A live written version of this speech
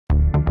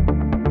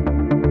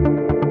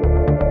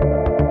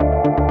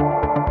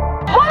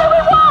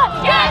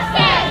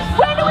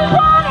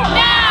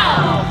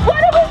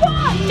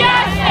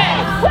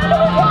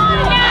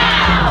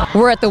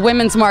We're at the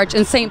Women's March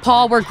in St.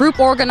 Paul, where group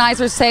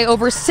organizers say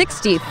over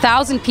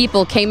 60,000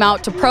 people came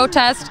out to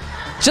protest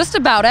just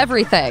about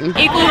everything.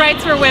 Equal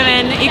rights for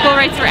women, equal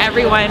rights for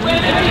everyone.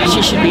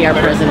 She should be our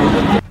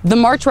president. The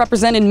march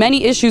represented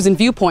many issues and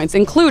viewpoints,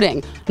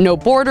 including no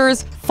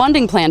borders,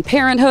 funding Planned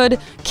Parenthood,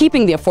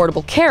 keeping the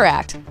Affordable Care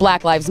Act,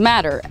 Black Lives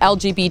Matter,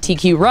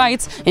 LGBTQ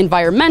rights,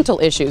 environmental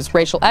issues,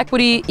 racial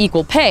equity,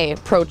 equal pay,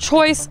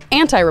 pro-choice,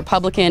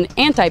 anti-Republican,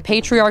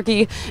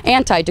 anti-patriarchy,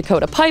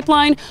 anti-Dakota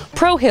Pipeline,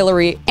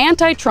 pro-Hillary,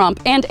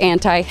 anti-Trump, and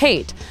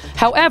anti-hate.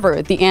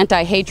 However, the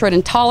anti-hatred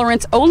and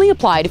tolerance only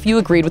applied if you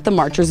agreed with the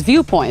marchers'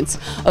 viewpoints.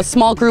 A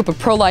small group of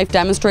pro-life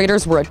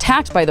demonstrators were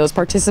attacked by those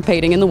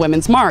participating in the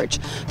Women's March.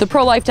 The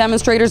pro-life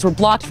demonstrators were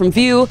blocked from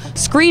view,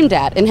 screamed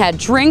at, and had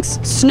drinks,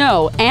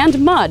 snow,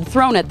 and mud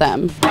thrown at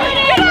them. Get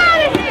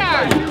out of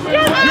here!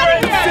 Get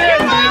out of here!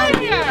 Get out of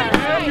here!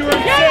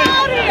 Get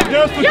out of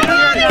here! Get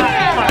out of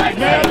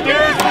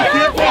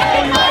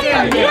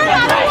here! You're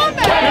not a woman!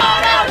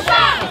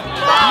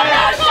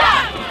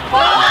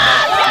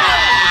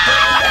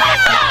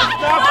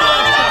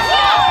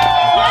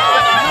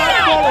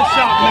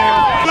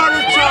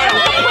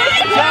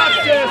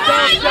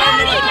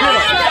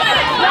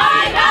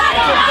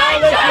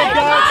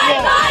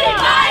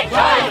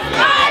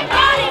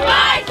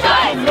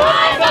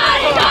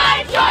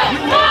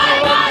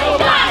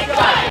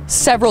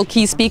 Several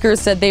key speakers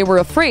said they were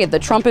afraid the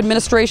Trump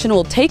administration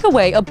will take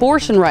away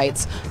abortion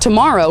rights.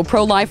 Tomorrow,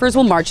 pro-lifers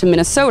will march in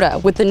Minnesota,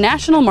 with the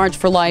National March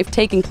for Life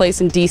taking place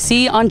in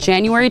D.C. on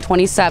January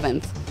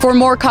 27th. For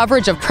more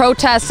coverage of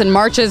protests and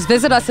marches,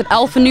 visit us at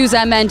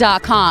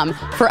alphanewsmn.com.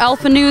 For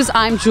Alpha News,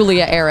 I'm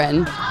Julia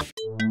Aaron.